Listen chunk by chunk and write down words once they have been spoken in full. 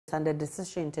and the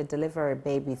decision to deliver a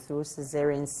baby through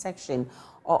cesarean section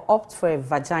or opt for a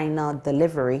vaginal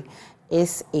delivery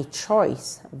is a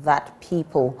choice that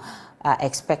people,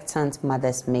 expectant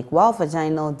mothers make. While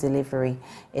vaginal delivery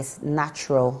is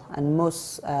natural and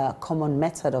most common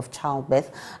method of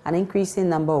childbirth, an increasing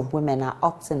number of women are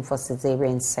opting for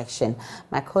cesarean section.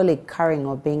 My colleague Karen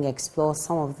Obing explores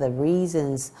some of the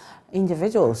reasons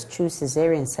individuals choose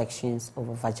cesarean sections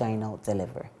over vaginal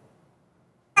delivery.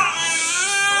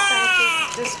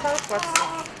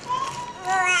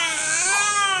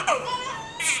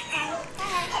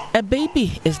 A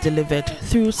baby is delivered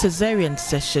through cesarean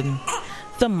section.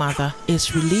 The mother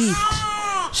is relieved.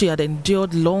 She had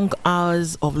endured long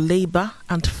hours of labor,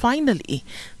 and finally,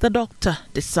 the doctor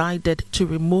decided to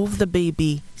remove the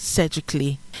baby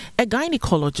surgically. A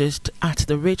gynecologist at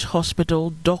the Rich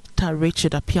Hospital, Dr.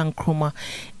 Richard Apiankroma,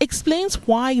 explains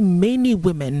why many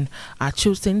women are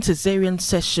choosing cesarean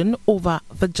section over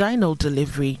vaginal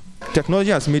delivery.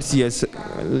 Technology has made CS,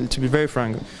 to be very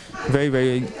frank, very,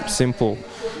 very simple.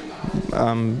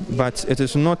 But it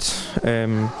is not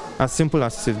as simple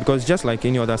as it is, because just like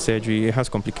any other surgery, it has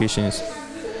complications.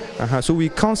 So we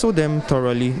counsel them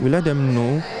thoroughly. We let them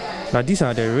know that these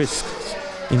are the risks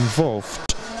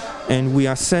involved, and we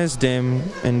assess them,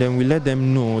 and then we let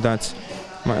them know that,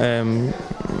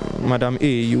 Madam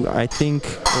A, I think,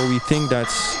 or we think that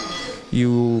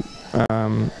you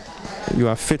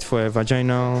are fit for a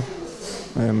vaginal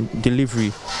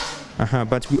delivery.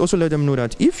 But we also let them know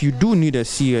that if you do need a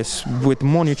CS with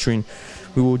monitoring,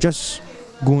 we will just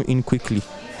go in quickly.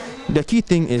 The key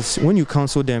thing is when you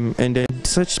counsel them, and then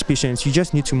such patients, you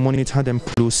just need to monitor them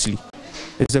closely.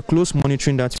 It's a close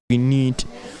monitoring that we need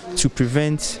to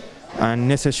prevent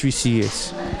unnecessary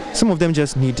CS. Some of them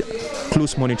just need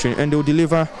close monitoring, and they'll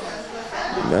deliver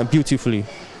beautifully.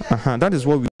 That is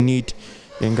what we need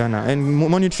in Ghana. And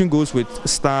monitoring goes with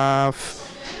staff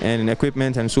and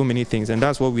equipment and so many things, and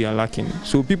that's what we are lacking.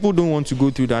 So people don't want to go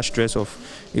through that stress of,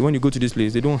 when you go to this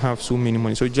place, they don't have so many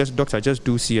money. So doctor, just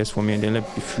do CS for me, and then let me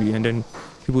be free, and then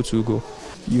people to go.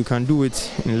 You can do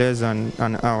it in less than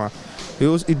an hour.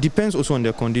 It depends also on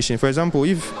the condition. For example,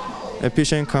 if a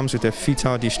patient comes with a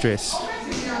fetal distress,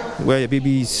 where a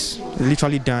baby is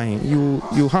literally dying,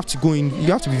 you have to go in,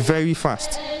 you have to be very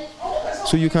fast.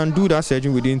 So you can do that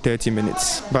surgery within 30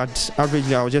 minutes, but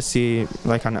averagely I would just say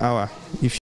like an hour.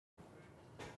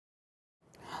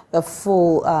 The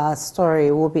full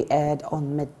story will be aired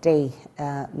on midday.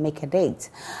 Make a date.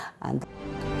 And